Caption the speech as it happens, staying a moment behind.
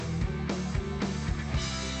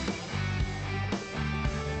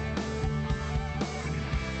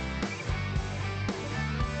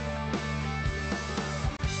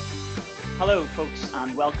Hello, folks,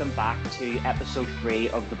 and welcome back to episode 3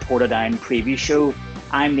 of the Portadown Preview Show.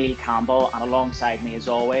 I'm Neil Campbell, and alongside me, as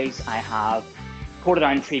always, I have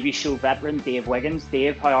Portadown Preview Show veteran Dave Wiggins.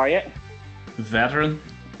 Dave, how are you? Veteran?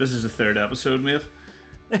 This is the third episode, mate.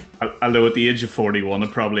 Although at the age of 41, I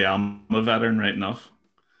probably am a veteran right enough.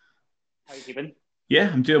 How are you keeping? Yeah,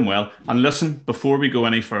 I'm doing well. And listen, before we go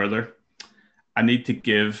any further, I need to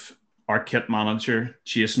give our kit manager,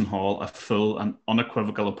 Jason Hall, a full and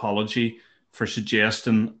unequivocal apology for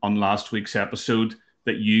suggesting on last week's episode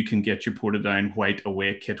that you can get your Portadown white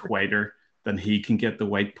away kit whiter than he can get the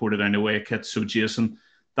white Portadown away kit. So, Jason,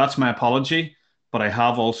 that's my apology. But I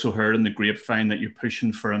have also heard in the grapevine that you're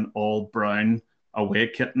pushing for an all-brown away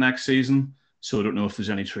kit next season. So I don't know if there's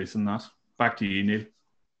any truth in that. Back to you, Neil.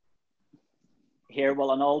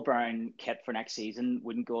 Well, an all-brown kit for next season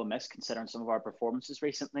wouldn't go amiss considering some of our performances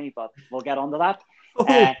recently, but we'll get on to that.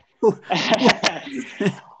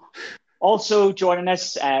 Also joining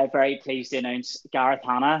us, very pleased to announce Gareth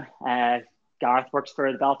Hanna. Gareth works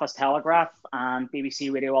for the Belfast Telegraph and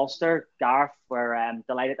BBC Radio Ulster. Gareth, we're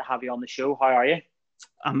delighted to have you on the show. How are you?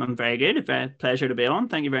 I'm very good. It's a pleasure to be on.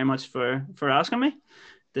 Thank you very much for asking me,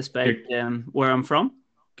 despite where I'm from.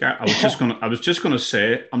 I was just gonna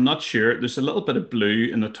say, I'm not sure. There's a little bit of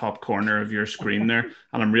blue in the top corner of your screen there,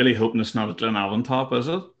 and I'm really hoping it's not a Glenavon top, is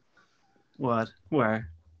it? What? Where?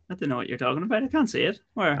 I don't know what you're talking about. I can't see it.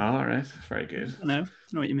 Where? All right, very good. I know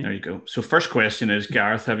what you mean. There you go. So first question is,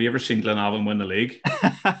 Gareth, have you ever seen Glenavon win the league?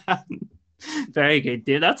 Very good,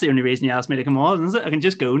 dude. That's the only reason you asked me to come on, isn't it? I can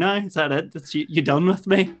just go now. Is that it? You done with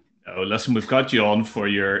me? Oh, listen, we've got you on for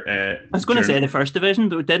your... I was going to say the first division,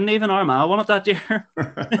 but didn't even Armagh won it that year.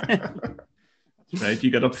 Right,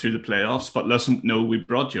 you got up through the playoffs. But listen, no, we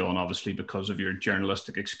brought you on, obviously, because of your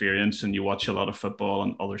journalistic experience and you watch a lot of football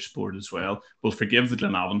and other sport as well. We'll forgive the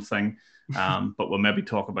Glenavon thing, but we'll maybe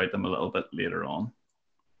talk about them a little bit later on.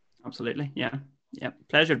 Absolutely, yeah.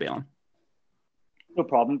 Pleasure to be on. No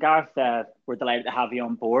problem, Gareth. We're delighted to have you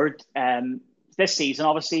on board. This season,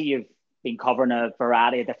 obviously, you've been covering a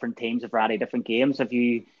variety of different teams, a variety of different games. Have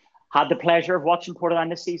you had the pleasure of watching Portadown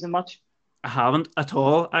this season much? I haven't at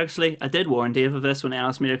all, actually. I did warn Dave of this when he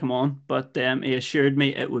asked me to come on, but he assured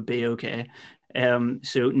me it would be okay.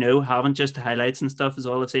 So no, haven't. Just the highlights and stuff is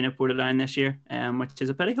all I've seen of Portadown this year, which is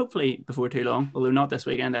a pity, hopefully before too long, although not this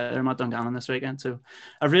weekend. They're not Dungannon this weekend. So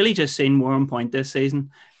I've really just seen Warrenpoint this season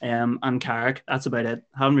and Carrick. That's about it.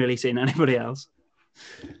 Haven't really seen anybody else.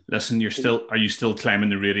 Listen, are you still climbing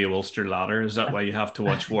the Radio Ulster ladder? Is that why you have to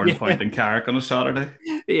watch Warrenpoint and Carrick on a Saturday?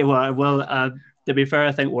 Yeah, well, to be fair,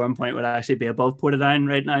 I think Warrenpoint would actually be above Portadown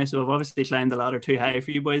right now. So I've obviously climbed the ladder too high for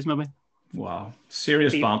you boys, maybe. Wow.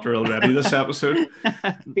 Serious banter already this episode.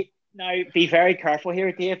 Be very careful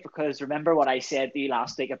here, Dave, because remember what I said to you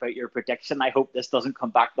last week about your prediction. I hope this doesn't come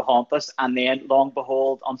back to haunt us. And then, long and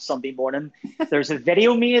behold, on Sunday morning, there's a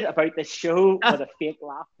video made about this show with a fake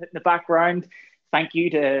laugh in the background. Thank you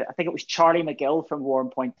to, I think it was Charlie McGill from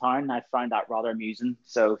Warrenpoint Town. I found that rather amusing.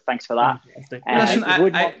 So thanks for that. Listen,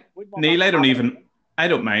 Neil, I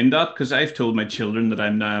don't mind that because I've told my children that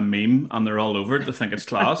I'm now a meme and they're all over it. They think it's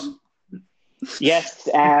class. Yes,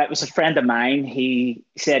 it was a friend of mine. He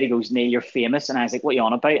said, he goes, Neil, you're famous. And I was like, what are you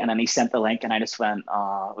on about? And then he sent the link and I just went,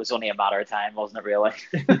 it was only a matter of time, wasn't it really?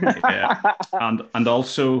 Yeah. And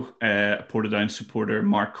also a Portadown supporter,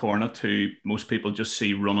 Mark Cornett, who most people just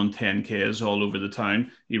see running 10Ks all over the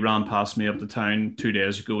town. He ran past me up the town 2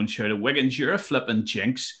 days ago and shouted, Wiggins, you're a flipping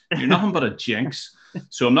jinx. You're nothing but a jinx.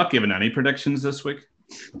 So I'm not giving any predictions this week.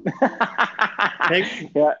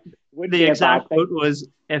 Yeah. The exact quote was,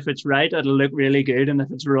 if it's right, it'll look really good. And if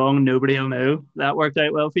it's wrong, nobody will know. That worked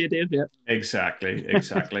out well for you, Dave? Yeah. Exactly.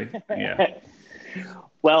 Yeah.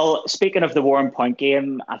 Well, speaking of the Warrenpoint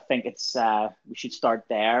game, I think we should start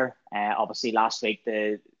there. Obviously, last week,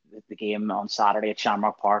 the game on Saturday at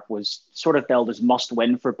Shamrock Park was sort of billed as must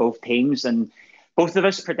win for both teams. And both of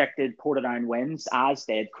us predicted Portadown wins, as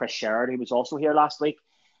did Chris Sherrod, who was also here last week.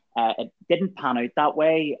 It didn't pan out that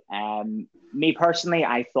way. Me personally,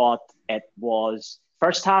 I thought it was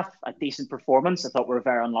first half a decent performance. I thought we were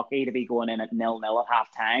very unlucky to be going in at 0-0 at half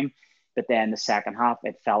time, but then the second half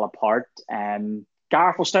it fell apart.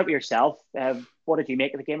 Gareth, we'll start with yourself. What did you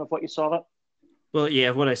make of the game, of what you saw of it? Well, yeah,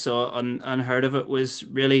 what I saw and heard of it was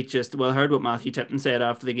really just, I heard what Matthew Tipton said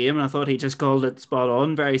after the game, and I thought he just called it spot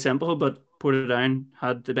on, very simple, but Portadown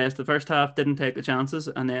had the best the first half, didn't take the chances,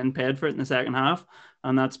 and then paid for it in the second half,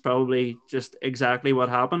 and that's probably just exactly what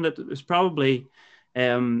happened. It was probably,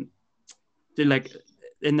 like,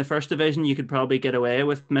 in the first division, you could probably get away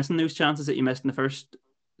with missing those chances that you missed in the first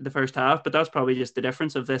the first half, but that's probably just the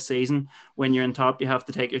difference of this season. When you're in top, you have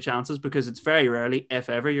to take your chances because it's very rarely, if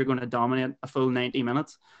ever, you're going to dominate a full 90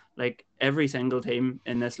 minutes. Like every single team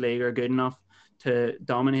in this league are good enough to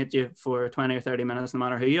dominate you for 20 or 30 minutes, no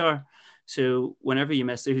matter who you are. So whenever you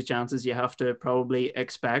miss those chances, you have to probably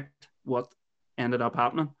expect what ended up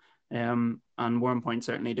happening. And Warrenpoint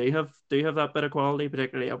certainly do have that bit of quality,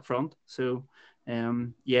 particularly up front. So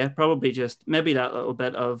probably just maybe that little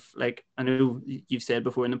bit of, like, I know you've said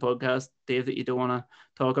before in the podcast, Dave, that you don't want to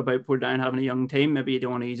talk about Portadown having a young team. Maybe you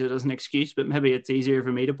don't want to use it as an excuse, but maybe it's easier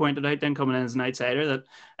for me to point it out then, coming in as an outsider, that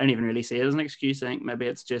I don't even really see it as an excuse. I think maybe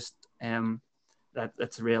it's just that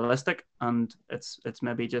it's realistic, and it's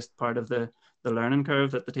maybe just part of the learning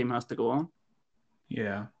curve that the team has to go on.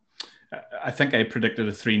 Yeah, I think I predicted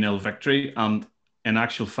a 3-0 victory, and in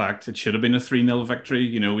actual fact, it should have been a 3-0 victory.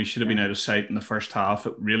 You know, we should have been out of sight in the first half.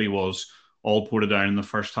 It really was all Portadown in the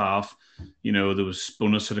first half. You know, there was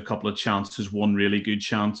Bonus had a couple of chances, one really good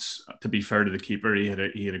chance. To be fair to the keeper, he had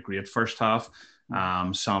a great first half.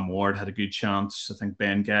 Sam Ward had a good chance. I think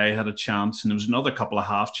Ben Guy had a chance, and there was another couple of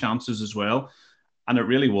half chances as well. And it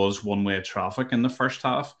really was one-way traffic in the first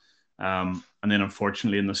half. And then,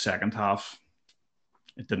 unfortunately, in the second half,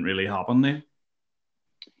 it didn't really happen there.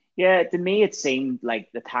 Yeah, to me, it seemed like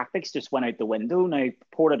the tactics just went out the window. Now,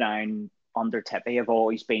 Portadown under Tippy have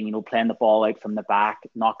always been, you know, playing the ball out from the back,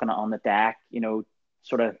 knocking it on the deck, you know,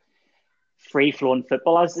 sort of free-flowing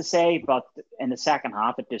football, as they say. But in the second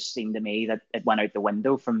half, it just seemed to me that it went out the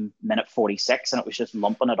window from minute 46, and it was just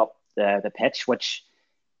lumping it up the pitch, which,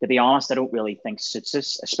 to be honest, I don't really think suits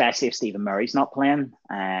us, especially if Stephen Murray's not playing.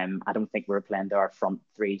 I don't think we're playing to our front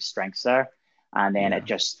three strengths there. And then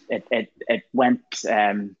it went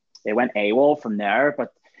AWOL from there.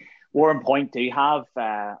 But Warrenpoint do have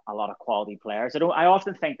a lot of quality players. I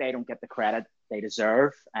often think they don't get the credit they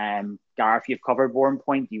deserve. Gareth, you've covered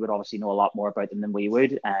Warrenpoint. You would obviously know a lot more about them than we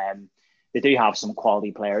would. They do have some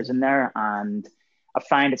quality players in there, and I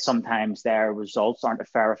find that sometimes their results aren't a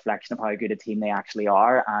fair reflection of how good a team they actually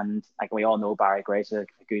are. And like we all know, Barry Gray's a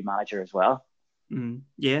good manager as well.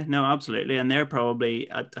 Yeah, no, absolutely. And they're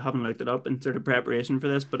probably, I haven't looked it up in sort of preparation for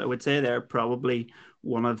this, but I would say they're probably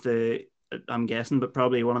one of the, I'm guessing, but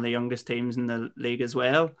probably one of the youngest teams in the league as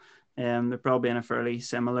well. They're probably in a fairly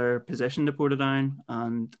similar position to Portadown,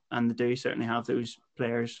 and they do certainly have those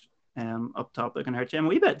players up top that can hurt you. I'm a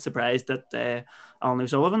wee bit surprised that Alan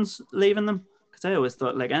O'Sullivan's leaving them, because I always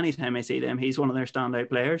thought, like, anytime I see them, he's one of their standout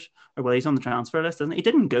players. Or, well, he's on the transfer list, isn't he? He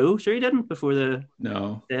didn't go. Sure, he didn't before the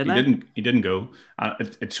deadline. He didn't go.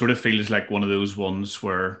 It sort of feels like one of those ones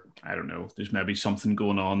where, I don't know, there's maybe something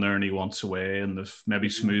going on there and he wants away, and they've maybe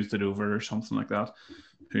smoothed it over or something like that.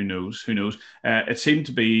 Who knows? It seemed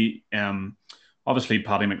to be, obviously,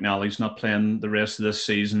 Paddy McNally's not playing the rest of this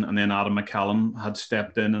season, and then Adam McCallum had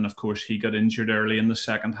stepped in, and of course he got injured early in the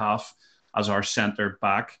second half as our centre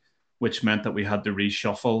back, which meant that we had to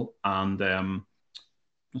reshuffle, and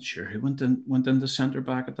not sure who went into centre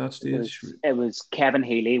back at that stage. It was Kevin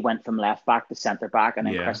Healy went from left back to centre back, and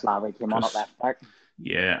then Chris Lowry came on at left back.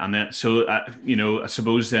 Yeah, and then so I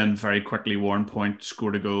suppose then very quickly Warrenpoint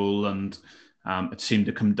scored a goal, and it seemed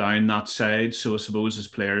to come down that side. So I suppose as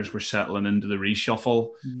players were settling into the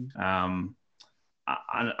reshuffle,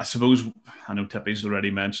 I suppose, I know Tippy's already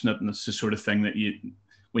mentioned it, and it's the sort of thing that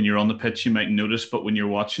when you're on the pitch, you might notice, but when you're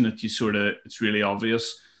watching it, it's really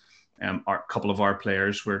obvious. A couple of our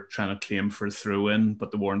players were trying to claim for a throw-in,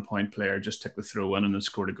 but the Warrenpoint player just took the throw-in and then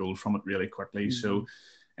scored a goal from it really quickly. Mm-hmm. So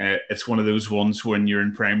it's one of those ones when you're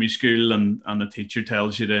in primary school and the teacher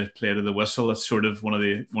tells you to play to the whistle. It's sort of one of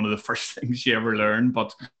the first things you ever learn,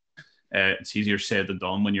 but it's easier said than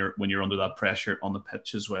done when you're under that pressure on the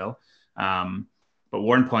pitch as well. But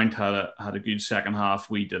Warrenpoint had a good second half.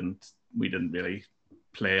 We didn't really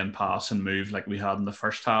play and pass and move like we had in the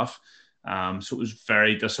first half. So it was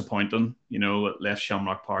very disappointing, it left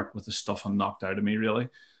Shamrock Park with the stuffing knocked out of me really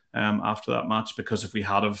after that match, because if we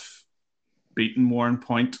had have beaten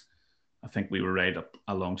Warrenpoint, I think we were right up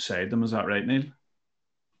alongside them. Is that right, Neil?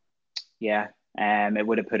 Yeah, it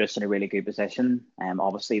would have put us in a really good position.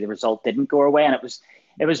 Obviously the result didn't go our way, and it was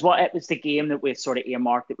the game that we sort of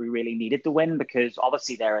earmarked that we really needed to win, because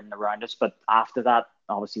obviously they're in and around us, but after that,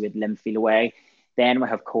 obviously we had Linfield away. Then we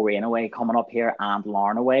have Coleraine away coming up here and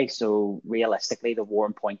Larne away. So realistically, the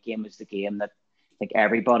Warrenpoint game was the game that I think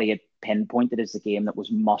everybody had pinpointed as the game that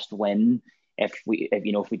was must win if we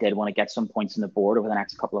did want to get some points on the board over the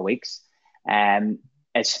next couple of weeks.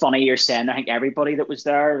 It's funny you're saying, I think everybody that was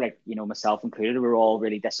there, like, myself included, we were all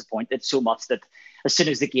really disappointed so much that as soon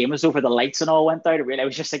as the game was over, the lights and all went out. I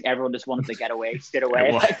was just like, everyone just wanted to get away, straight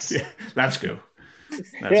away. Let's go.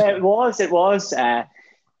 It was.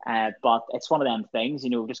 But it's one of them things,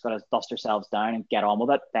 we've just got to dust ourselves down and get on with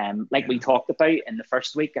it. Like we talked about in the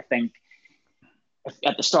first week, I think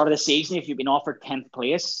at the start of the season, if you've been offered 10th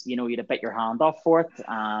place, you'd have bit your hand off for it.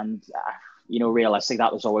 And, realistically,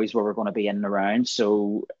 that was always where we're going to be in and around.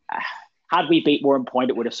 So had we beat Warrenpoint,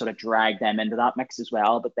 it would have sort of dragged them into that mix as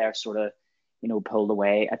well. But they're sort of, pulled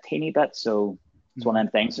away a teeny bit. So it's one of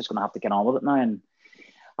them things, just going to have to get on with it now. And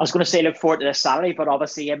I was going to say look forward to this Saturday, but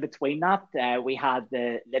obviously in between that, we had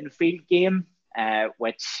the Linfield game,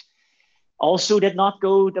 which also did not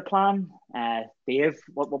go to plan. Dave,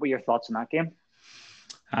 what were your thoughts on that game?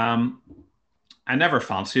 I never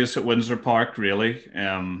fancy us at Windsor Park, really.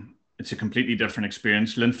 It's a completely different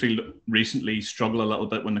experience. Linfield recently struggled a little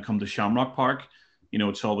bit when they come to Shamrock Park.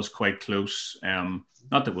 It's always quite close.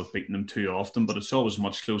 Not that we've beaten them too often, but it's always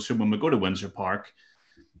much closer. When we go to Windsor Park,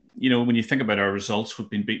 when you think about our results, we've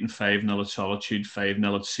been beaten 5-0 at Solitude,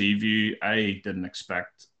 5-0 at Seaview. I didn't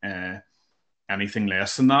expect anything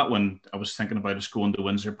less than that when I was thinking about us going to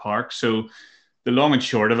Windsor Park. So the long and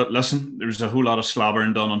short of it, listen, there's a whole lot of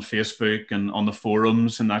slobbering done on Facebook and on the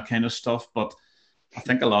forums and that kind of stuff. But I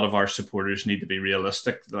think a lot of our supporters need to be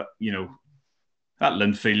realistic that, that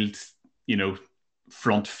Linfield,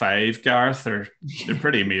 front five, Gareth, they're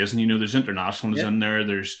pretty amazing. There's internationals in there.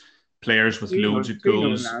 There's players with loads of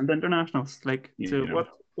goals. And internationals. So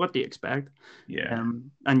what do you expect? Yeah.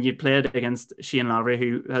 And you played against Shane Lavery,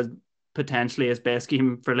 who has potentially his best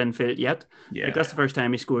game for Linfield yet. Yeah. That's the first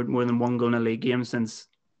time he scored more than one goal in a league game since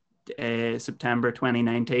September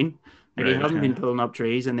 2019. He hasn't been pulling up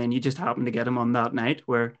trees, and then you just happen to get him on that night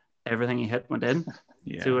where everything he hit went in.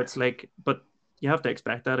 Yeah. So it's but you have to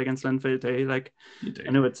expect that against Linfield too. You do.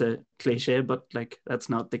 I know it's a cliche, but that's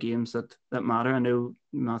not the games that matter. I know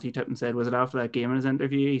Matthew Tippin said, was it after that game in his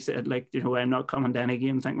interview, he said I'm not coming to any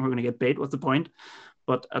game thinking we're going to get beat. What's the point?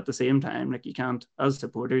 But at the same time, you can't, as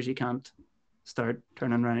supporters, you can't start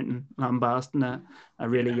turning around and lambasting a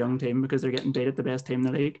really young team because they're getting beat at the best team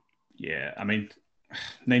in the league. Yeah,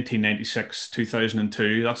 1996,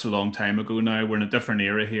 2002, that's a long time ago now. We're in a different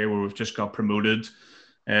era here where we've just got promoted.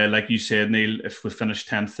 Like you said, Neil, if we finish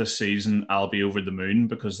 10th this season, I'll be over the moon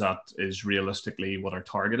because that is realistically what our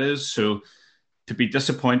target is. So to be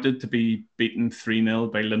disappointed to be beaten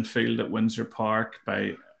 3-0 by Linfield at Windsor Park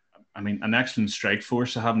by an excellent strike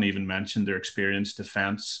force. I haven't even mentioned their experienced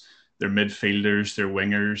defence, their midfielders, their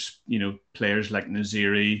wingers, players like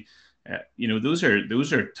Naziri.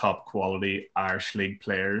 Those are top quality Irish League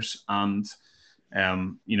players. And,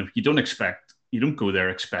 you don't go there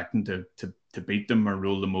expecting to beat them or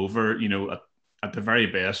roll them over. At the very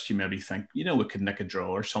best, you maybe think, we could nick a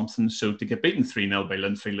draw or something. So to get beaten 3-0 by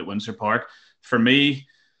Linfield at Windsor Park, for me,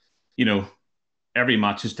 every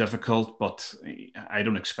match is difficult, but I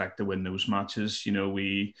don't expect to win those matches.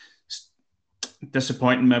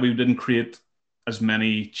 Disappointing, maybe we didn't create as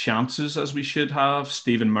many chances as we should have.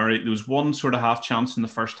 Stephen Murray, there was one sort of half chance in the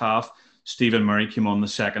first half. Stephen Murray came on the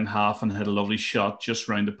second half and had a lovely shot just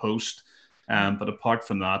round the post. But apart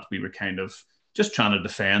from that, we were kind of just trying to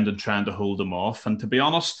defend and trying to hold them off. And to be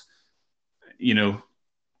honest,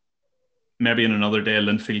 maybe in another day,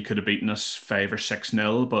 Linfield could have beaten us 5 or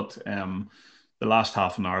 6-0, but the last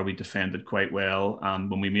half an hour we defended quite well, and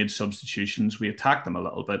when we made substitutions, we attacked them a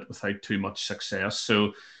little bit without too much success.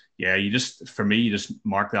 So, yeah, you just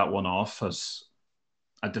mark that one off as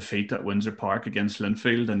a defeat at Windsor Park against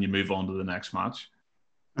Linfield, and you move on to the next match.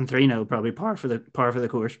 And 3-0 probably par for the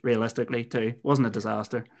course, realistically too. Wasn't a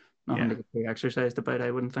disaster. Nothing to get too exercised about, I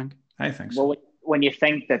wouldn't think. I think so. Well, when you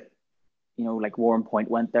think that, like Warrenpoint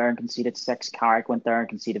went there and conceded 6, Carrick went there and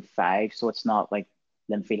conceded 5, so it's not like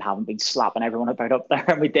Linfield haven't been slapping everyone about up there.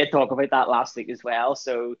 And we did talk about that last week as well.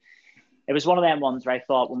 So it was one of them ones where I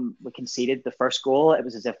thought when we conceded the first goal, it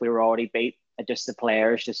was as if we were already beat. Just the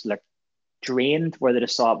players just looked drained, where they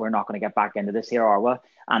just thought we're not going to get back into this here, are we?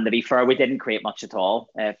 And to be fair, we didn't create much at all.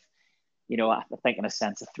 I think in a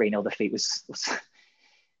sense, a 3-0 defeat was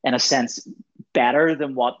in a sense better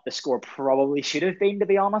than what the score probably should have been, to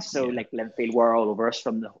be honest. So Linfield were all over us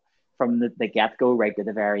from the get-go right to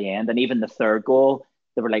the very end. And even the third goal,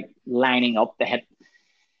 they were lining up to hit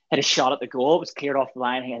a shot at the goal. It was cleared off the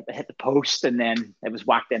line, he had to hit the post, and then it was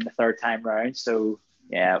whacked in the third time round. So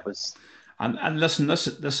yeah, it was. And listen, this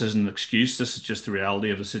isn't an excuse. This is just the reality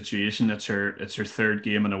of the situation. It's her third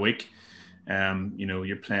game in a week.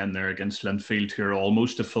 You're playing there against Linfield, who are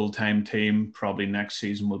almost a full-time team. Probably next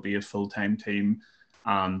season will be a full-time team,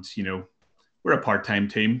 and we're a part-time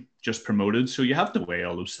team, just promoted. So you have to weigh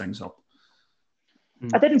all those things up.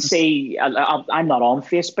 I didn't see. I'm not on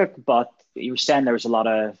Facebook, but you were saying there was a lot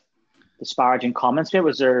of disparaging comments.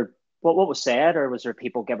 Was there what was said, or was there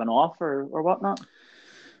people giving off, or whatnot?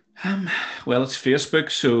 Um, well, it's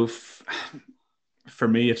Facebook, so for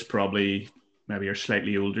me, it's probably maybe our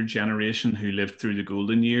slightly older generation who lived through the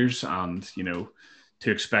golden years, and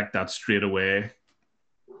to expect that straight away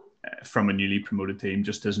from a newly promoted team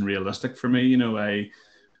just isn't realistic for me.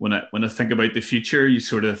 When I think about the future, you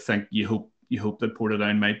sort of think you hope that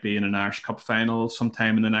Portadown might be in an Irish Cup final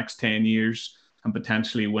sometime in the next 10 years and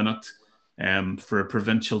potentially win it. For a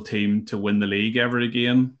provincial team to win the league ever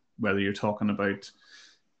again, whether you're talking about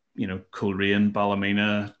Coleraine,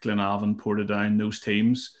 Ballymena, Glenavon, Portadown, those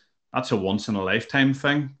teams, that's a once in a lifetime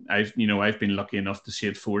thing. I've been lucky enough to see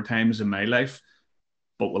it 4 times in my life,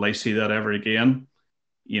 but will I see that ever again?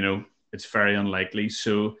 It's very unlikely.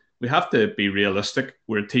 So we have to be realistic.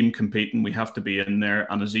 We're a team competing. We have to be in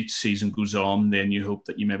there. And as each season goes on, then you hope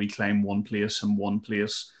that you maybe climb one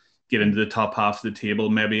place, get into the top half of the table,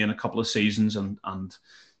 maybe in a couple of seasons, and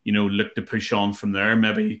look to push on from there.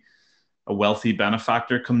 Maybe a wealthy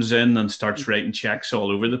benefactor comes in and starts writing checks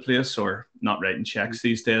all over the place, or not writing checks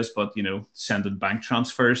these days, but sending bank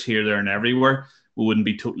transfers here, there, and everywhere. We wouldn't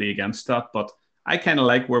be totally against that, but I kind of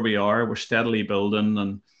like where we are. We're steadily building,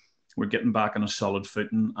 and we're getting back on a solid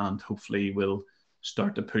footing, and hopefully we'll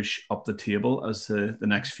start to push up the table as the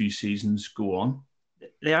next few seasons go on.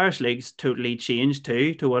 The Irish League's totally changed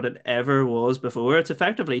too to what it ever was before. It's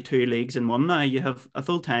effectively two leagues in one now. You have a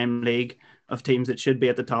full-time league of teams that should be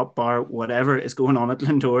at the top, bar whatever is going on at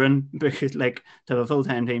Glentoran, because like to have a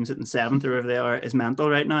full-time team sitting seventh or wherever they are is mental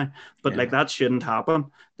right now. But like that shouldn't happen.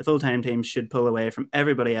 The full-time teams should pull away from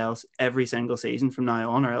everybody else every single season from now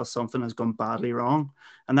on, or else something has gone badly wrong.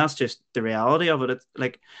 And that's just the reality of it. It's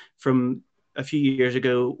like from a few years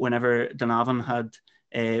ago, whenever Glenavon had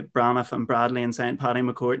Braniff and Bradley and St. Paddy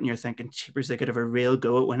McCourt, and you're thinking, cheapers, they could have a real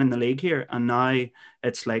go at winning the league here. And now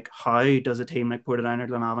it's like, how does a team like Portadown or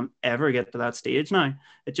Glenavon ever get to that stage now?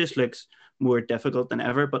 It just looks more difficult than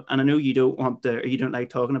ever. And I know you don't like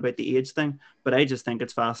talking about the age thing, but I just think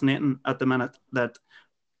it's fascinating at the minute that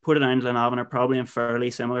Portadown and Glenavon are probably in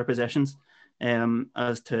fairly similar positions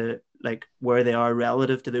as to like where they are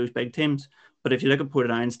relative to those big teams. But if you look at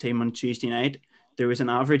Portadown's team on Tuesday night, there was an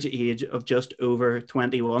average age of just over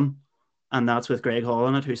 21, and that's with Greg Hall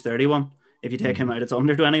in it, who's 31. If you take him out, it's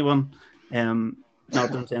under 21. Not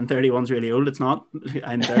that I'm saying 31 is really old. It's not.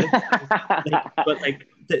 I'm 30. But like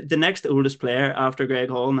the next oldest player after Greg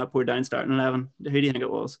Hall in that Portadown starting 11, who do you think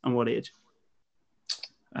it was and what age?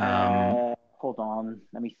 Hold on.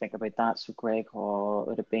 Let me think about that. So Greg Hall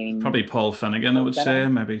would have been... Probably Paul Finnegan, I would say.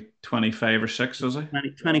 Maybe 25 or 6, was he?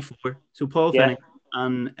 24. So Paul Finnegan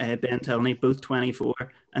and Ben Tilney, both 24,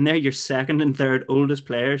 and they're your second and third oldest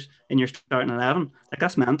players in your starting 11. Like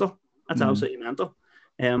that's mental. That's absolutely mental.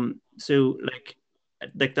 So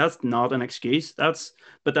like that's not an excuse.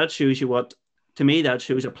 But that shows you what, to me, that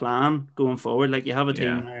shows a plan going forward. Like you have a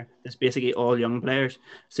team there that's basically all young players.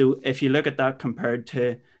 So if you look at that compared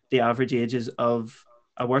to the average ages of,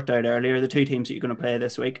 I worked out earlier, the two teams that you're going to play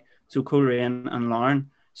this week, so Coleraine and Larne.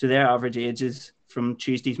 So their average ages from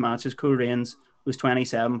Tuesday's matches, Colerane's was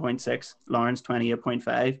 27.6, Larne's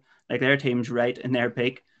 28.5. Like their team's right in their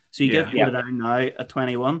peak. So you give Portadown now at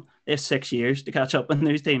 21, they have 6 years to catch up on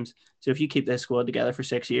those teams. So if you keep this squad together for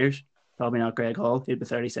 6 years, probably not Greg Hall. He'd be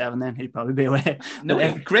 37 then. He'd probably be away.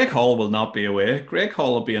 No, Greg Hall will not be away. Greg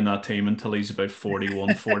Hall will be in that team until he's about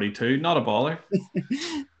 41, 42. Not a baller.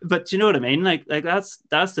 But do you know what I mean? Like that's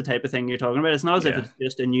the type of thing you're talking about. It's not as if it's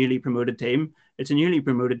just a newly promoted team. It's a newly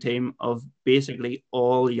promoted team of basically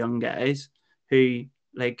all young guys who,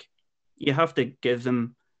 like, you have to give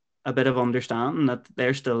them a bit of understanding that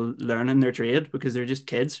they're still learning their trade because they're just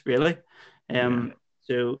kids, really.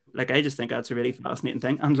 So, like, I just think that's a really fascinating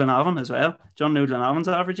thing. And Glenavon as well. John, know Glenavon's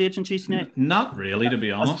average age in Tuesday night? Not really, to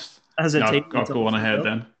be honest. As a team, go on ahead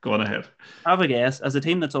then. Go on ahead. Have a guess. As a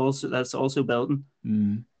team that's also building.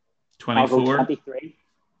 24. 23.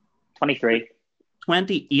 23.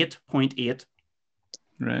 28.8.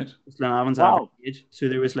 Right. Glenavon's average age. So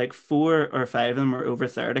there was like 4 or 5 of them were over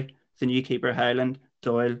 30. The new keeper, Highland,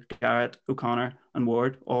 Doyle, Garrett, O'Connor, and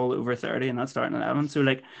Ward, all over 30, and that's starting 11. So,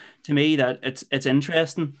 like, to me, that it's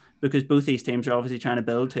interesting because both these teams are obviously trying to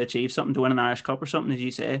build to achieve something, to win an Irish Cup or something, as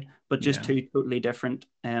you say, but just two totally different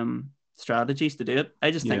strategies to do it.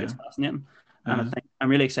 I just think it's fascinating. And I think I'm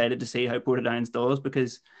really excited to see how Portadown's does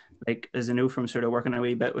because, like, as I know from sort of working a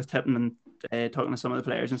wee bit with Tippin and talking to some of the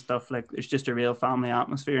players and stuff, like, there's just a real family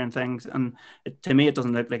atmosphere and things. And to me, it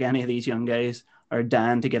doesn't look like any of these young guys are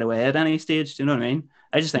dying to get away at any stage. Do you know what I mean?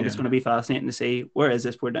 I just think it's going to be fascinating to see where is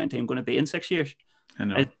this Portadown team going to be in 6 years. I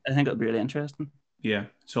know. I think it'll be really interesting. Yeah,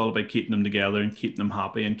 it's all about keeping them together and keeping them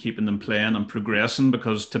happy and keeping them playing and progressing,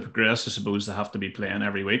 because to progress, I suppose they have to be playing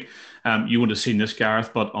every week. You would have seen this,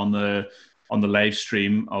 Gareth, but on the live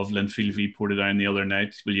stream of Linfield v Portadown the other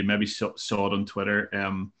night, well, you maybe saw it on Twitter.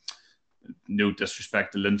 No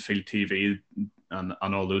disrespect to Linfield TV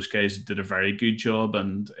and all those guys did a very good job,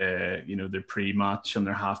 and their pre-match and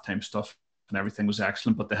their halftime stuff and everything was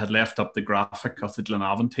excellent, but they had left up the graphic of the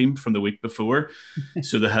Glenavon team from the week before.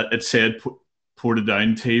 So it said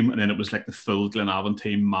Portadown team, and then it was like the full Glenavon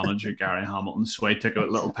team, manager Gary Hamilton. So I took a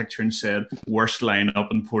little picture and said, worst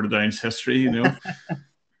lineup in Portadown's history, I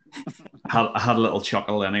had a little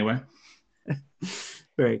chuckle anyway.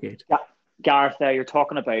 Very good. Yeah. Gareth, you're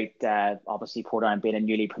talking about obviously Portadown being a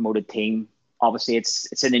newly promoted team. Obviously,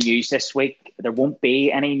 it's in the news this week. There won't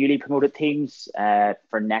be any newly promoted teams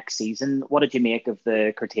for next season. What did you make of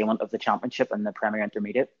the curtailment of the Championship and the Premier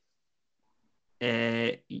Intermediate?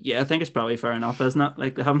 Yeah, I think it's probably fair enough, isn't it?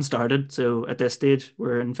 Like, they haven't started, so at this stage,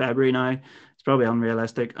 we're in February now. It's probably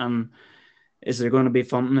unrealistic. And is there going to be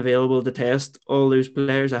funding available to test all those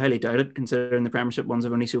players? I highly doubt it, considering the Premiership ones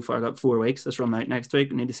have only so far got 4 weeks. This run out next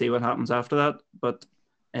week. We need to see what happens after that. But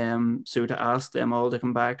so to ask them all to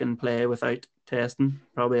come back and play without testing,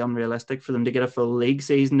 probably unrealistic. For them to get a full league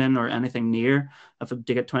season in or anything near, to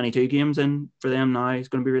get 22 games in for them now is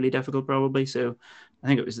going to be really difficult probably. So I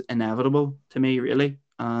think it was inevitable to me, really.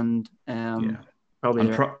 And probably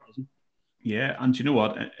and you know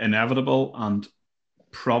what? Inevitable, and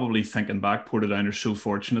probably thinking back, Portadown are so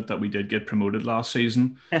fortunate that we did get promoted last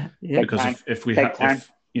season. Because if that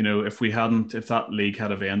league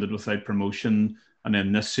had have ended without promotion, and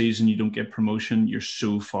then this season you don't get promotion, you're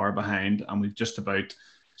so far behind, and we've just about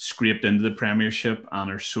scraped into the Premiership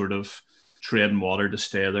and are sort of treading water to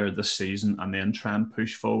stay there this season and then try and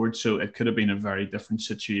push forward. So it could have been a very different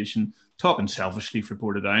situation, talking selfishly for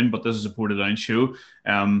Portadown, but this is a Portadown show.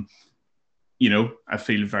 I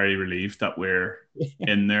feel very relieved that we're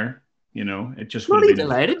in there. It just would have been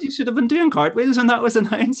delighted. You should have been doing cartwheels when that was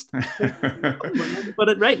announced.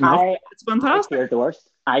 But right now, it's fantastic.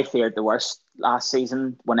 I feared the worst last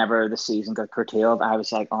season. Whenever the season got curtailed, I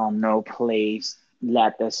was like, "Oh no, please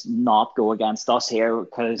let this not go against us here."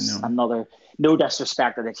 Because no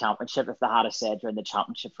disrespect to the Championship, if they had said during the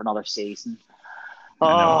Championship for another season.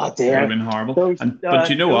 Oh dear, it would have been horrible.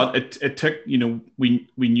 But you know what? It took. We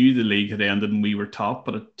knew the league had ended and we were top,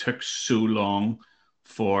 but it took so long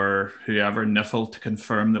for whoever Niffle to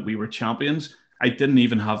confirm that we were champions. I didn't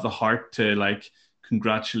even have the heart to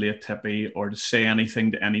congratulate Tippy or to say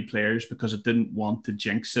anything to any players because I didn't want to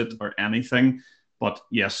jinx it or anything. But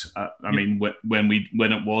yes, when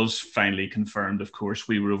it was finally confirmed, of course,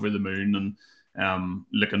 we were over the moon. And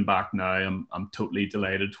looking back now, I'm totally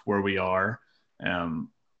delighted where we are. I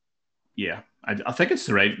think it's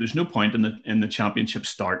there's no point in the Championship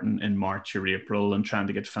starting in March or April and trying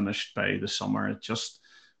to get finished by the summer. It just,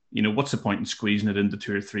 what's the point in squeezing it into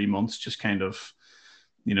 2 or 3 months? Just kind of,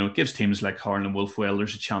 it gives teams like Harlan and Wolf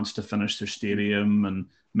Welders a chance to finish their stadium, and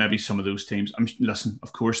maybe some of those teams. Listen,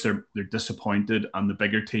 of course they're disappointed, and the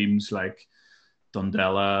bigger teams like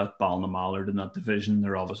Dundela, Ballina-Mallard in that division,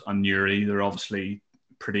 and Newry, they're obviously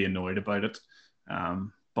pretty annoyed about it.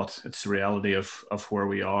 But it's the reality of where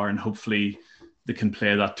we are, and hopefully they can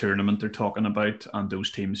play that tournament they're talking about, and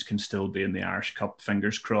those teams can still be in the Irish Cup,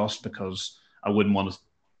 fingers crossed, because I wouldn't want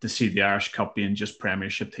to see the Irish Cup being just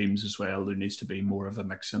Premiership teams as well. There needs to be more of a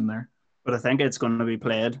mix in there. But I think it's going to be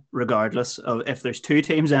played regardless of if there's 2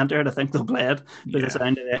 teams entered. I think they'll play it. By the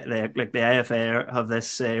sound of it, like the IFA have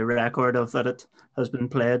this record of that it has been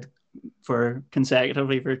played for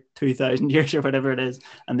consecutively for 2,000 years or whatever it is,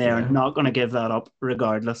 and they are not going to give that up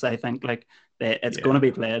regardless. I think it's going to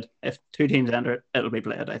be played. If 2 teams enter it, it'll be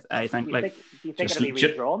played. I think. Do you think it'll be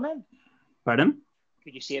redrawn then? Pardon?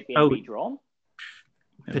 Could you see it being redrawn?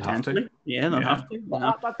 Potentially, they'll have to.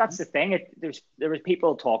 Well, that's the thing. There was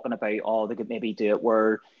people talking about, they could maybe do it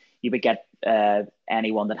where you would get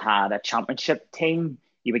anyone that had a Championship team,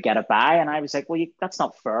 you would get a bye, and I was like, well, that's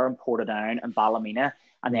not fair. And Portadown and Ballymena,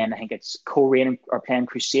 and then I think it's Coleraine are playing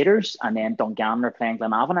Crusaders, and then Dungannon are playing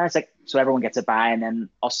Glenavon. I was like, so everyone gets a bye, and then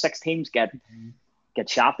us 6 teams get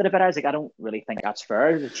shafted a bit. I was like, I don't really think that's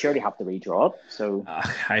fair. They surely have to redraw it. So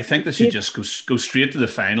I think they should just go straight to the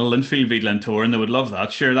final. Linfield v Glentoran, they would love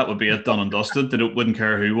that. Sure, that would be it, done and dusted. They wouldn't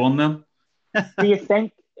care who won them. Do you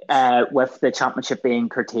think with the Championship being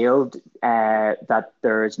curtailed that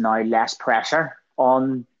there is now less pressure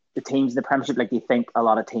on the teams in the Premiership? Like, do you think a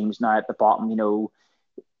lot of teams now at the bottom,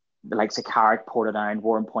 the likes of Carrick, Portadown,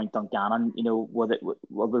 Warrenpoint, Dungannon,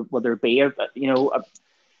 will there be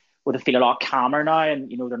would it feel a lot calmer now,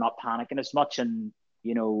 and they're not panicking as much, and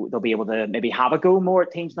they'll be able to maybe have a go more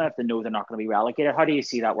at teams now if they know they're not going to be relegated. How do you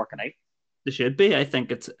see that working out? They should be. I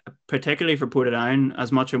think it's particularly for Portadown,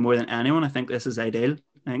 as much or more than anyone. I think this is ideal.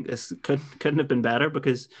 I think this couldn't have been better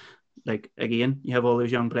because, like, again, you have all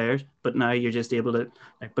those young players, but now you're just able to,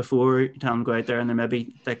 like, before you tell them go out there and then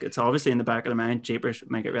maybe, like, it's obviously in the back of the mind, Jeepers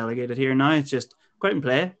might get relegated here. Now it's just go out and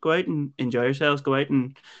play, go out and enjoy yourselves, go out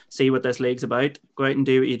and see what this league's about, go out and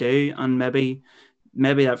do what you do, and maybe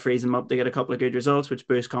that frees them up to get a couple of good results, which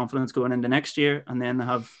boosts confidence going into next year, and then they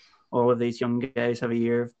have all of these young guys have a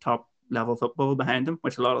year of top level football behind them,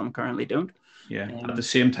 which a lot of them currently don't. Yeah. At the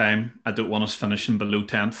same time, I don't want us finishing below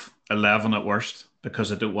 10th, 11 at worst,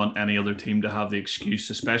 because I don't want any other team to have the excuse,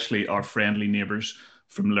 especially our friendly neighbours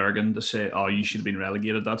from Lurgan, to say, "Oh, you should have been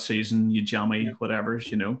relegated that season, you jammy, whatever."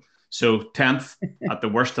 So 10th, at the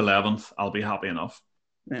worst 11th, I'll be happy enough.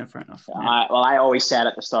 Yeah, fair enough. Well, I always said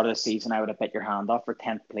at the start of the season I would have bit your hand off for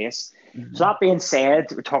 10th place. Mm-hmm. So that being said,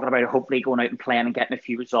 we're talking about hopefully going out and playing and getting a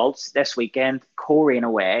few results this weekend. Coleraine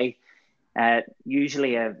away.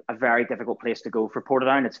 Usually a very difficult place to go for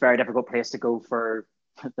Portadown. It's a very difficult place to go for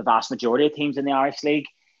the vast majority of teams in the Irish League.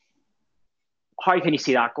 How can you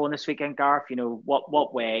see that going this weekend, Gareth?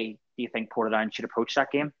 What way do you think Portadown should approach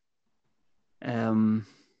that game?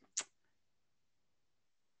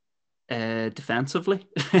 Defensively.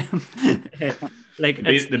 Like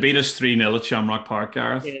they beat us 3-0 at Shamrock Park,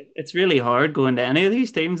 Gareth. It's really hard going to any of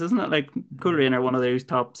these teams, isn't it? Like Coleraine are one of those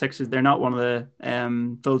top sixes. They're not one of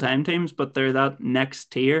the full-time teams, but they're that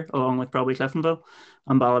next tier, along with probably Cliftonville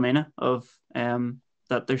and Ballymena, of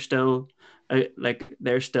that they're still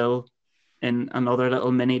they're still in another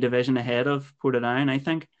little mini division ahead of Portadown, I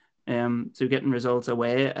think. So getting results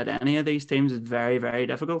away at any of these teams is very, very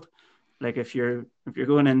difficult. Like if you're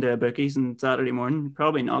going into a bookies on Saturday morning, you're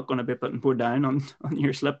probably not going to be putting Portadown on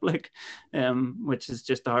your slip, which is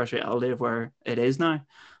just the harsh reality of where it is now.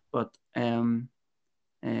 But yeah,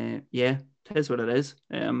 it is what it is.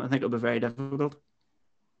 I think it'll be very difficult.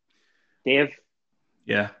 Dave?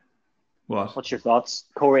 Yeah. What? What's your thoughts?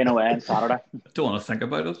 Coleraine away on Saturday. I don't want to think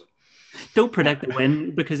about it. Don't predict a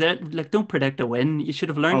win, because don't predict a win. You should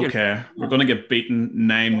have learned. Okay, we're going to get beaten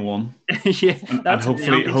 9-1. Yeah,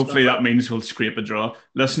 and hopefully that means we'll scrape a draw.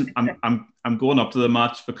 Listen, I'm going up to the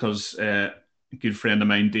match because a good friend of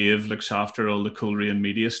mine, Dave, looks after all the Coleraine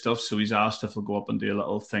media stuff. So he's asked if we'll go up and do a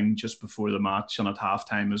little thing just before the match and at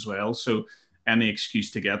halftime as well. So any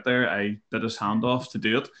excuse to get there, I bit his hand off to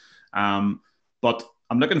do it. But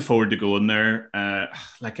I'm looking forward to going there.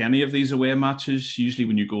 Like any of these away matches, usually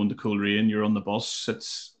when you go into Coleraine, you're on the bus.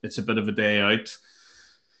 It's a bit of a day out.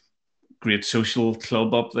 Great social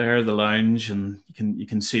club up there, the lounge, and you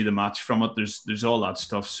can see the match from it. There's all that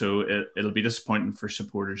stuff. So it'll be disappointing for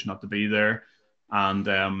supporters not to be there. And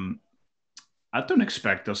I don't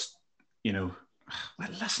expect us, well,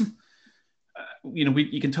 listen.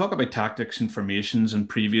 You can talk about tactics and formations and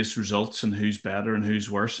previous results and who's better and who's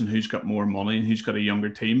worse and who's got more money and who's got a younger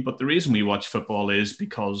team. But the reason we watch football is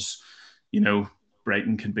because,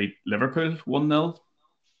 Brighton can beat Liverpool 1-0.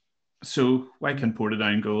 So why can't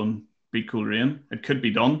Portadown go and beat Coleraine? It could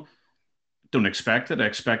be done. Don't expect it. I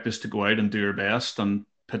expect us to go out and do our best and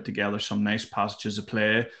put together some nice passages of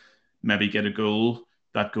play, maybe get a goal.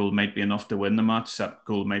 That goal might be enough to win the match. That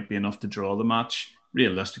goal might be enough to draw the match.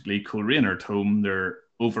 Realistically, Coleraine are at home. They're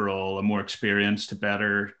overall a more experienced, a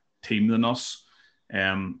better team than us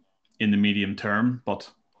in the medium term. But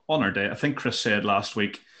on our day, I think Chris said last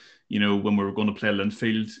week, when we were going to play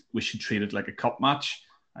Linfield, we should treat it like a cup match,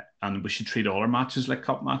 and we should treat all our matches like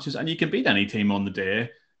cup matches. And you can beat any team on the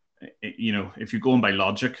day. If you're going by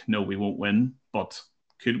logic, no, we won't win. But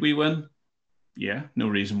could we win? Yeah, no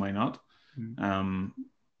reason why not. Can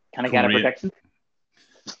I get a prediction?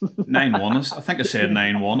 9-1. I think I said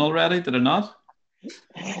 9-1 already. Did I not?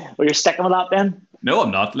 Well, you're sticking with that then? No,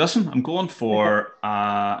 I'm not. Listen, I'm going to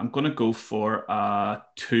go for a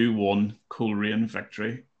 2-1 Coleraine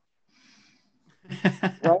victory.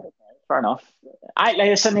 Right, fair enough.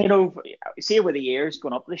 Listen, see over the years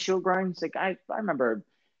going up to the showgrounds, I remember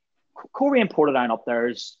Coleraine Portadown up there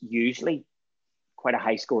is usually quite a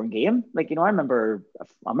high scoring game. I remember a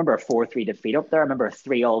 4-3 defeat up there. I remember a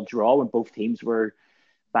 3-3 draw when both teams were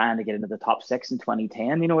vying to get into the top 6 in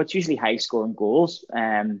 2010. It's usually high scoring goals.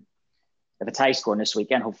 If it's high scoring this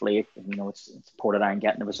weekend, hopefully, it's Portadown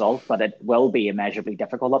getting the result, but it will be immeasurably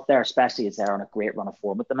difficult up there, especially as they're on a great run of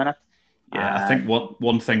form at the minute. Yeah, I think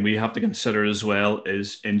one thing we have to consider as well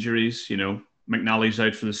is injuries. McNally's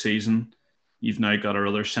out for the season. You've now got our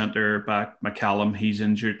other centre back, McCallum. He's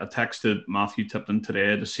injured. I texted Matthew Tipton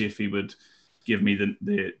today to see if he would give me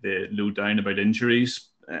the lowdown about injuries.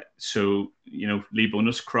 So, Lee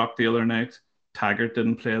Bonus crocked the other night. Taggart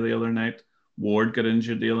didn't play the other night. Ward got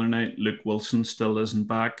injured the other night. Luke Wilson still isn't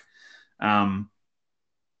back.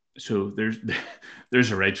 So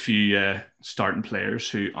there's a right few starting players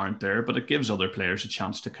who aren't there, but it gives other players a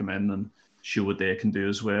chance to come in and show what they can do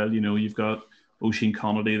as well. You've got Oisin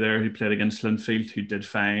Connolly there who played against Linfield, who did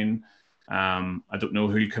fine. I don't know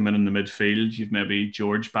who'll come in the midfield. You've maybe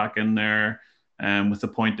George back in there with a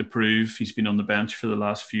point to prove. He's been on the bench for the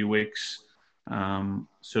last few weeks.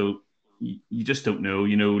 So you just don't know.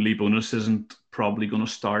 Lee Bonus isn't probably going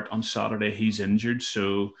to start on Saturday. He's injured.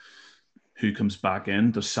 So who comes back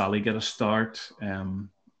in? Does Sally get a start?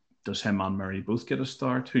 Does him and Murray both get a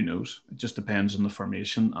start? Who knows? It just depends on the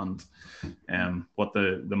formation and what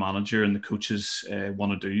the manager and the coaches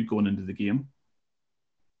want to do going into the game.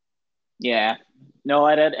 Yeah, no,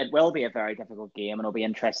 it will be a very difficult game, and it'll be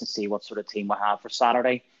interesting to see what sort of team we'll have for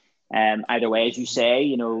Saturday. Either way, as you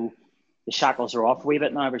say, the shackles are off a wee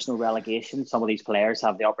bit now. There's no relegation. Some of these players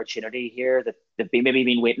have the opportunity here that they've maybe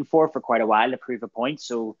been waiting for quite a while to prove a point.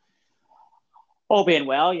 So all being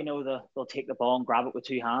well, they'll take the ball and grab it with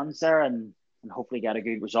two hands there and hopefully get a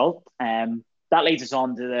good result. That leads us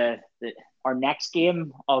on to our next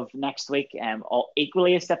game of next week. All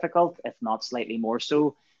equally as difficult, if not slightly more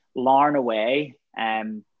so. Larne away.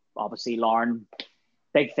 Obviously, Larne,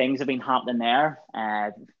 big things have been happening there.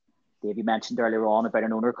 Dave, you mentioned earlier on about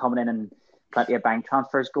an owner coming in and plenty of bank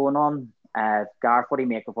transfers going on. Gareth, what do you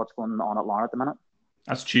make of what's going on at Larne at the minute?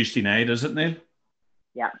 That's Tuesday night, is it, Neil?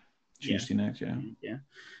 Yeah. Tuesday night,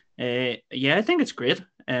 yeah. I think it's great.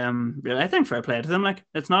 Really, I think fair play to them. Like,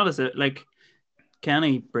 it's not as if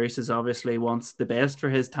Kenny Bruce is obviously wants the best for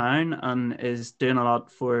his town and is doing a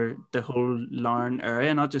lot for the whole Larne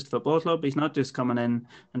area, not just football club. He's not just coming in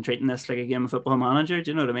and treating this like a game of Football Manager.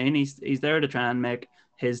 Do you know what I mean? He's there to try and make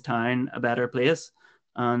his town a better place.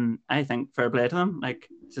 And I think fair play to them. I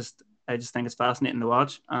just think it's fascinating to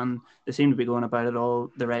watch, and they seem to be going about it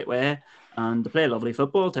all the right way. And they play lovely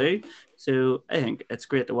football too. So I think it's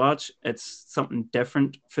great to watch. It's something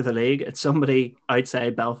different for the league. It's somebody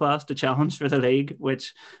outside Belfast to challenge for the league,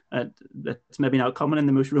 which it's maybe not coming in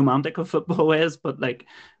the most romantic of football ways, but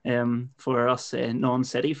for us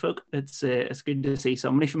non-city folk, it's good to see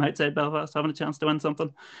somebody from outside Belfast having a chance to win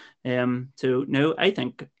something. So no, I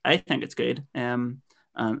think it's good. And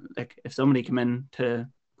if somebody come in to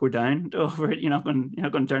Portadown over it, you're not going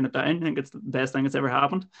to turn it down. I think it's the best thing that's ever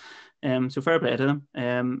happened. So fair play to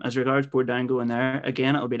them. As regards Portadown going there,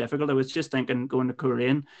 again, it'll be difficult. I was just thinking going to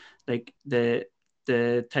Coleraine, like the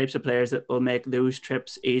types of players that will make those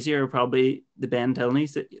trips easier are probably the Ben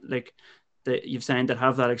Tilneys that you've signed that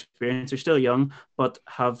have that experience. They're still young, but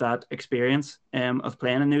have that experience of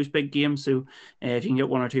playing in those big games. So if you can get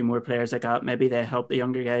one or two more players like that, maybe they help the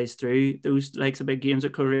younger guys through those likes of big games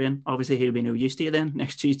at Coleraine. Obviously, he'll be no use to you then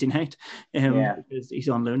next Tuesday night because he's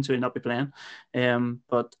on loan, so he'll not be playing.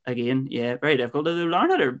 But again, very difficult. Although Larne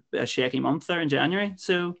had a shaky month there in January.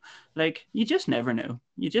 So you just never know.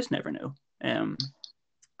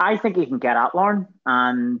 I think he can get at Larne,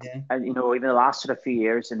 and even the last sort of few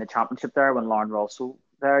years in the championship there, when Larne were also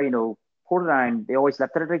there, Portadown, they always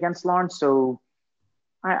lifted it against Larne. So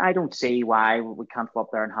I don't see why we can't go up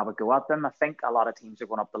there and have a go at them. I think a lot of teams are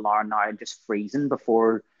going up to Larne now and just freezing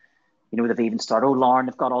before they've even started. Oh, Larne,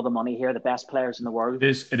 they've got all the money here, the best players in the world.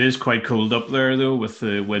 It is quite cold up there though, with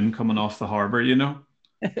the wind coming off the harbour.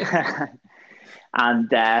 And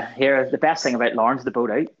here, the best thing about Larne's the boat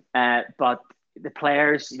out, but the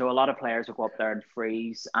players, a lot of players will go up there and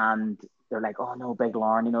freeze, and they're like, "Oh no, big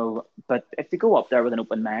Larne," But if they go up there with an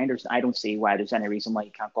open mind, I don't see why there's any reason why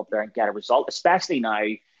you can't go up there and get a result, especially now.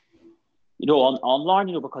 On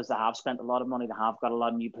Larne, because they have spent a lot of money, they have got a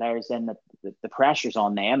lot of new players in. That the pressure's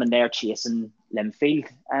on them, and they're chasing Linfield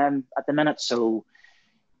at the minute, so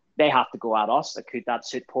they have to go at us. Could that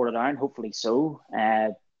suit Portadown? Hopefully so.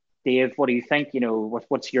 Dave, what do you think?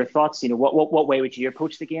 What's your thoughts? What way would you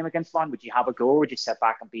approach the game against Larne? Would you have a go, or would you sit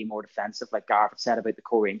back and be more defensive, like Gareth said about the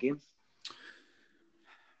Coleraine game?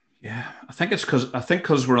 Yeah, I think it's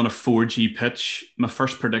because we're on a 4G pitch. My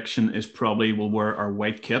first prediction is probably we'll wear our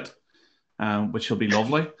white kit, which will be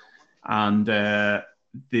lovely, and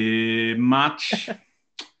the match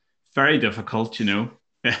very difficult.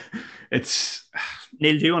 It's.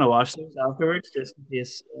 Neil, do you want to watch those afterwards, just in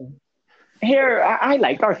case? Here, I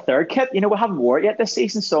like our third kit. We haven't wore it yet this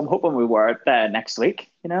season, so I'm hoping we wear it next week.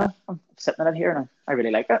 I'm sitting in it here, and I really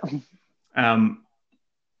like it.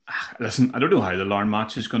 Listen, I don't know how the Larne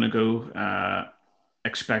match is going to go.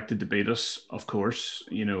 Expected to beat us, of course.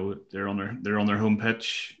 They're on their home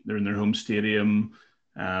pitch. They're in their home stadium.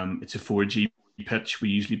 It's a 4G pitch. We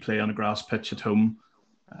usually play on a grass pitch at home.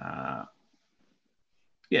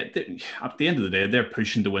 yeah, at the end of the day, they're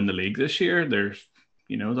pushing to win the league this year.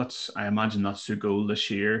 I imagine that's their goal this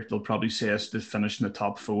year. They'll probably say us to finish in the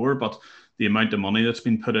top four, but the amount of money that's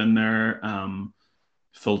been put in there,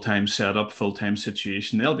 full-time setup, full-time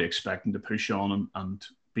situation, they'll be expecting to push on and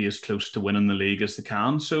be as close to winning the league as they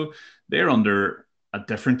can. So they're under a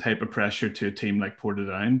different type of pressure to a team like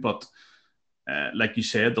Portadown, but like you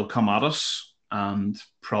said, they'll come at us, and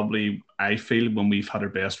probably I feel when we've had our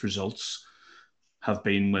best results have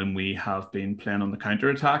been when we have been playing on the counter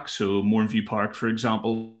attack. So Mourneview Park, for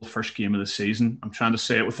example, first game of the season. I'm trying to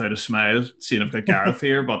say it without a smile, seeing I've got Gareth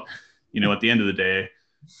here, but at the end of the day,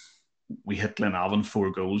 we hit Glenavon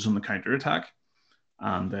 4 goals on the counter attack,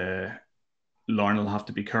 and Larne will have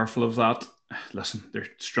to be careful of that. Listen, they're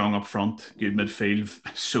strong up front, good midfield,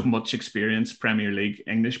 so much experience,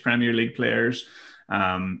 English Premier League players,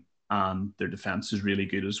 and their defence is really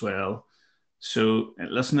good as well. So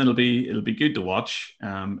listen, it'll be good to watch.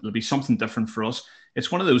 It'll be something different for us.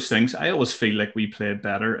 It's one of those things. I always feel like we play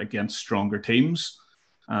better against stronger teams.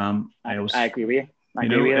 I agree with you.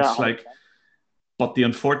 It's like, but the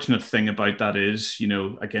unfortunate thing about that is,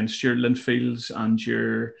 against your Linfields and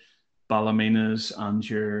your Ballaminas and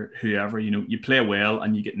your whoever, you play well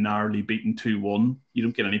and you get narrowly beaten 2-1. You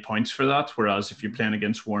don't get any points for that. Whereas if you're playing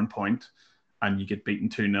against Warrenpoint and you get beaten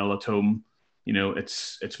 2-0 at home,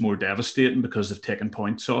 it's more devastating because they've taken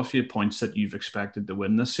points off you, points that you've expected to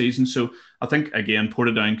win this season. So I think, again,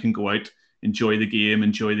 Portadown can go out, enjoy the game,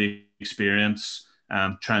 enjoy the experience,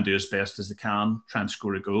 try and do as best as they can, try and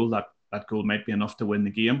score a goal. That goal might be enough to win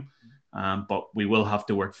the game. But we will have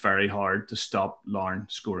to work very hard to stop Larne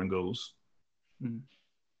scoring goals.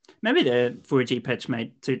 Maybe the 4G pitch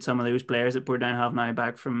might suit some of those players that Portadown have now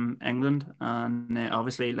back from England, and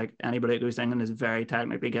obviously, like anybody that goes to England is very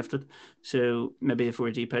technically gifted. So maybe the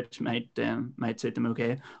 4G pitch might suit them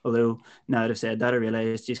okay. Although now that I've said that, I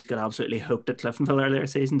realised you just got absolutely hooked at Cliftonville earlier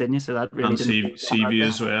season, didn't you? So that really didn't. CV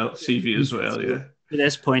as well, yeah.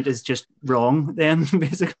 This point is just wrong then,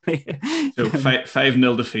 basically. So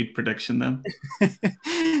 5-0 defeat prediction then.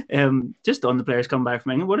 Just on the players come back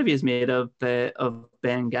from England, what have you made of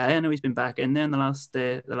Ben Guy? I know he's been back in there in the last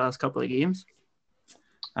couple of games.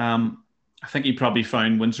 I think he probably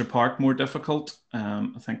found Windsor Park more difficult. I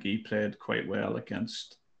think he played quite well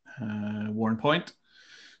against Warrenpoint.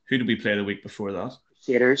 Who did we play the week before that?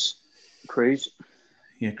 Crusaders. Crews.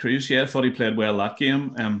 Yeah, Crews. Yeah, I thought he played well that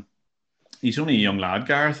game. He's only a young lad,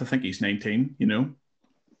 Gareth. I think he's 19,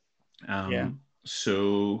 Yeah.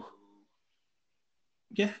 So,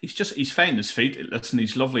 yeah, he's finding his feet. Listen,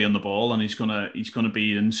 he's lovely on the ball, and he's gonna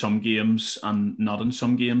be in some games and not in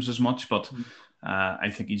some games as much. But I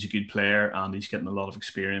think he's a good player, and he's getting a lot of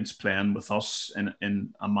experience playing with us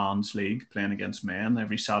in a man's league, playing against men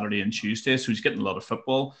every Saturday and Tuesday. So he's getting a lot of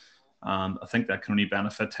football, and I think that can only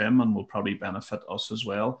benefit him and will probably benefit us as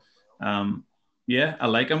well. Yeah, I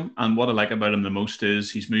like him, and what I like about him the most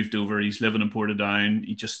is he's moved over. He's living in Portadown.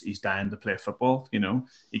 He's dying to play football.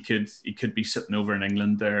 He could be sitting over in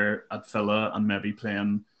England there at Villa and maybe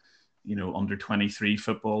playing, under 23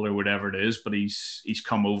 football or whatever it is. But he's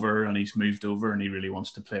come over and he's moved over and he really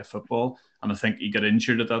wants to play football. And I think he got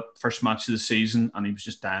injured at that first match of the season, and he was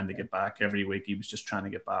just dying to get back. Every week he was just trying to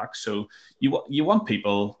get back. So you want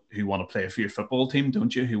people who want to play for your football team,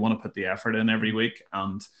 don't you? Who want to put the effort in every week,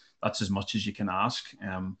 and that's as much as you can ask.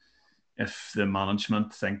 If the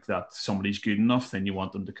management think that somebody's good enough, then you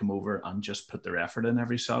want them to come over and just put their effort in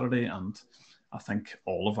every Saturday. And I think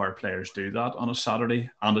all of our players do that on a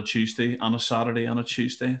Saturday and a Tuesday, on a Saturday and a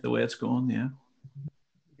Tuesday, the way it's going, yeah.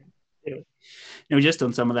 Just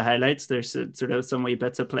on some of the highlights, there's sort of some wee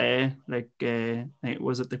bits of play, like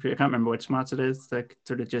was it I can't remember which match it is, like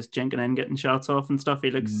sort of just jinking in, getting shots off and stuff.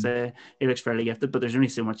 He looks fairly gifted, but there's only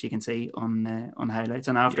so much you can see on highlights.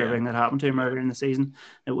 And after everything that happened to him earlier in the season,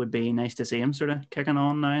 it would be nice to see him sort of kicking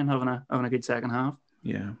on now and having a good second half.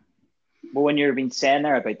 Yeah. Well, when you've been saying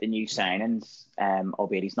there about the new signings,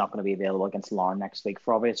 albeit he's not going to be available against Larne next week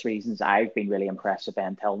for obvious reasons, I've been really impressed with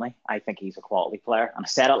Ben Tilney. I think he's a quality player. And I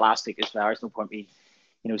said it last week as well. There's no point me,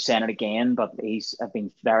 saying it again, but I've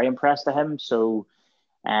been very impressed with him. So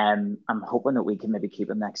I'm hoping that we can maybe keep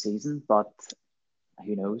him next season, but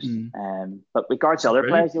who knows? But regards to other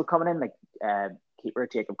players coming in, like keeper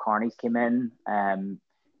Jacob Carney's came in.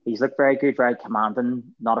 He's looked very good, very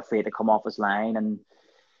commanding, not afraid to come off his line and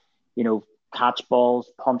catch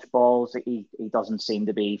balls, punch balls. He doesn't seem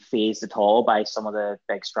to be phased at all by some of the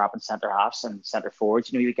big strapping centre halves and centre forwards.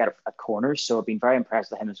 He would get at corners. So I've been very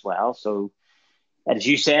impressed with him as well. So as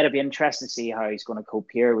you said, it'd be interesting to see how he's going to cope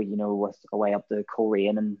here with, with way up the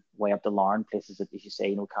Coleraine and way up the Larne, places that, as you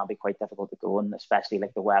say, can be quite difficult to go in, especially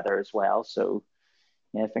like the weather as well. So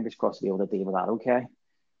Yeah, fingers crossed to be able to deal with that. Okay.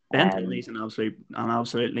 Ben Tilley's an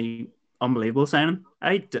absolutely unbelievable signing.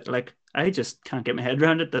 I just can't get my head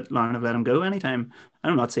around it that Larne have let him go anytime.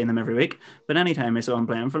 I'm not seeing him every week, but anytime I saw him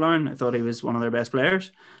playing for Larne, I thought he was one of their best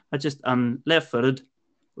players. Left-footed,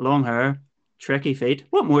 long hair, tricky feet.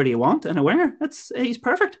 What more do you want in a winger? He's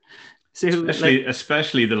perfect. So,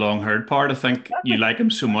 especially the long-haired part. I think you like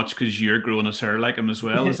him so much because you're growing his hair like him as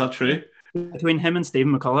well. Is that true? Between him and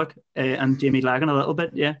Stephen McCulloch and Jamie Lagan a little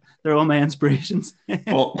bit, yeah, they're all my inspirations.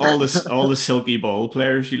 all the silky ball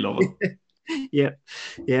players, you love it.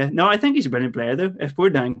 Yeah. No, I think he's a brilliant player though. If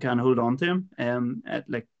Portadown can hold on to him,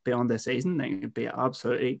 beyond this season, I think it'd be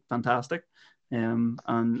absolutely fantastic. And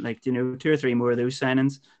 2 or 3 more of those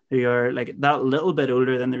signings who are like that little bit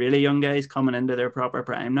older than the really young guys coming into their proper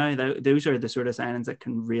prime now. Those are the sort of signings that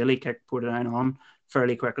can really kick Portadown on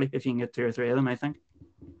fairly quickly if you can get 2 or 3 of them, I think.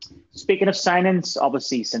 Speaking of signings,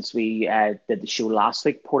 obviously since we did the show last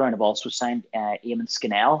week, Portadown have also signed Eamon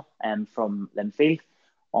Scannell from Linfield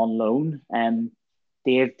on loan.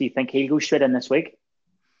 Dave, do you think he'll go straight in this week?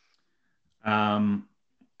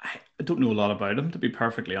 I don't know a lot about him, to be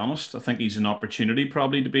perfectly honest. I think he's an opportunity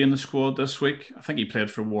probably to be in the squad this week. I think he played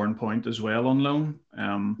for Warren Point as well on loan.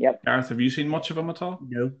 Yep. Gareth, have you seen much of him at all?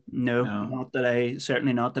 No. Not that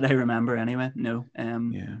I remember anyway. No.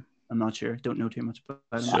 Yeah. I'm not sure. Don't know too much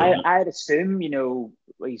about him. I'd assume,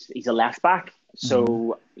 he's a left back.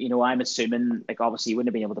 So, I'm assuming, obviously he wouldn't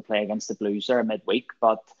have been able to play against the Blues there midweek,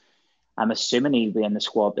 but I'm assuming he'll be in the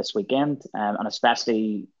squad this weekend. And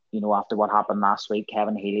especially, after what happened last week,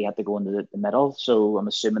 Kevin Healy had to go into the middle. So I'm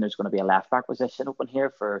assuming there's going to be a left back position open here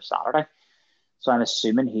for Saturday. So I'm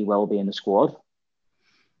assuming he will be in the squad.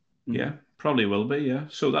 Yeah, probably will be, yeah.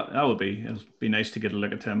 So it'll be nice to get a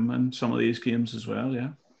look at him in some of these games as well,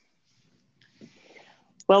 yeah.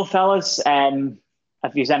 Well, fellas,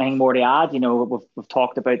 if there's anything more to add, we've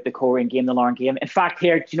talked about the Coleraine game, the Larne game. In fact,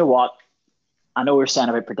 here, do you know what? I know we're saying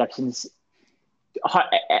about predictions.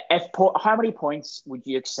 How many points would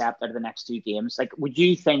you accept out of the next 2 games? Would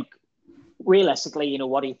you think, realistically,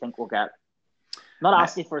 what do you think we'll get? Not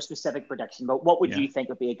asking for a specific prediction, but what would you think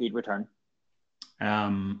would be a good return?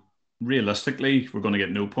 Realistically, we're going to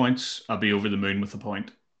get no points. I'll be over the moon with a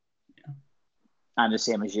point. I'm the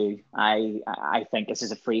same as you. I think this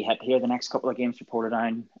is a free hit here the next couple of games for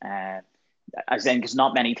Portadown. Because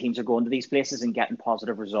not many teams are going to these places and getting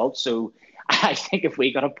positive results. So I think if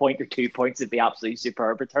we got a point or 2 points, it'd be absolutely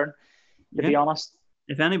superb return, to be honest.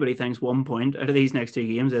 If anybody thinks 1 point out of these next 2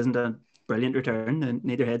 games isn't a brilliant return, then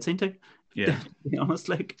neither head seem to. Yeah. To be honest,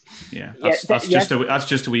 that's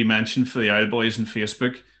just a wee mention for the Isle Boys on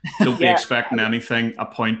Facebook. Don't be expecting anything. A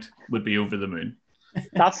point would be over the moon.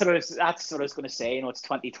 That's what I was going to say. It's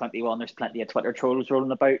 2021. There's plenty of Twitter trolls rolling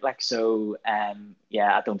about. I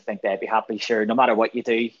don't think they'd be happy. Sure, no matter what you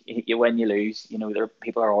do, you win, you lose.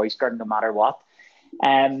 People are always good, no matter what.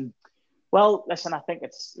 Well, listen, I think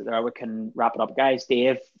it's there. We can wrap it up, guys.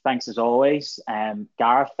 Dave, thanks as always.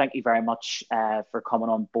 Gareth, thank you very much for coming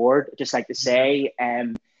on board. I'd just like to say,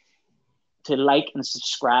 to like and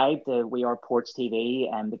subscribe to We Are Ports TV.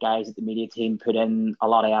 The guys at the media team put in a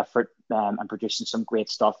lot of effort and producing some great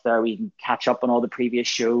stuff there. We can catch up on all the previous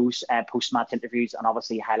shows, post-match interviews, and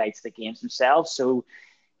obviously highlights of the games themselves. So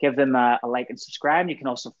give them a like and subscribe. You can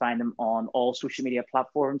also find them on all social media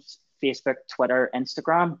platforms, Facebook, Twitter,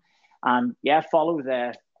 Instagram. And follow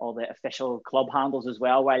all the official club handles as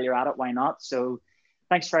well while you're at it. Why not? So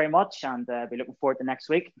thanks very much, and be looking forward to next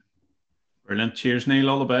week. Brilliant. Cheers, Neil.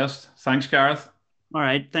 All the best. Thanks, Gareth. All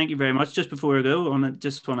right. Thank you very much. Just before we go, I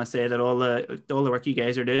just want to say that all the work you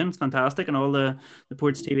guys are doing is fantastic, and all the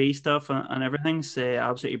Ports TV stuff and everything's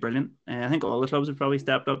absolutely brilliant. I think all the clubs have probably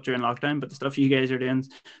stepped up during lockdown, but the stuff you guys are doing is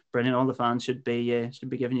brilliant. All the fans should be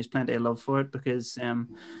giving you plenty of love for it, because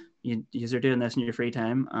you are doing this in your free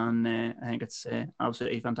time, and I think it's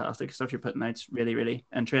absolutely fantastic stuff you're putting out. It's really, really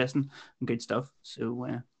interesting and good stuff. So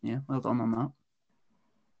well done on that.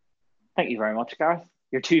 Thank you very much, Gareth.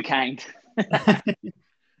 You're too kind. Right,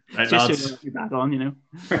 just lads. So you're back on,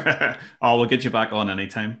 we'll get you back on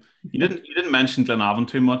anytime. You didn't mention Glenavon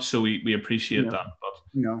too much, so we appreciate that. But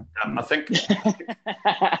no, I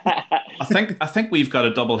think we've got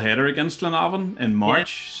a double header against Glenavon in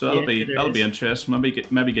March, so that'll be interesting.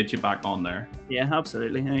 Maybe get you back on there. Yeah,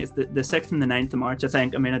 absolutely. It's the 6th and the 9th of March, I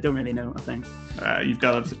think. I mean, I don't really know. I think you've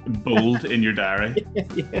got it bold in your diary.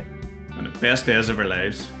 Yeah. And the best days of our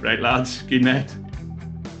lives, right, lads? Good night.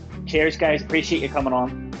 Cheers, guys. Appreciate you coming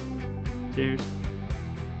on. Cheers.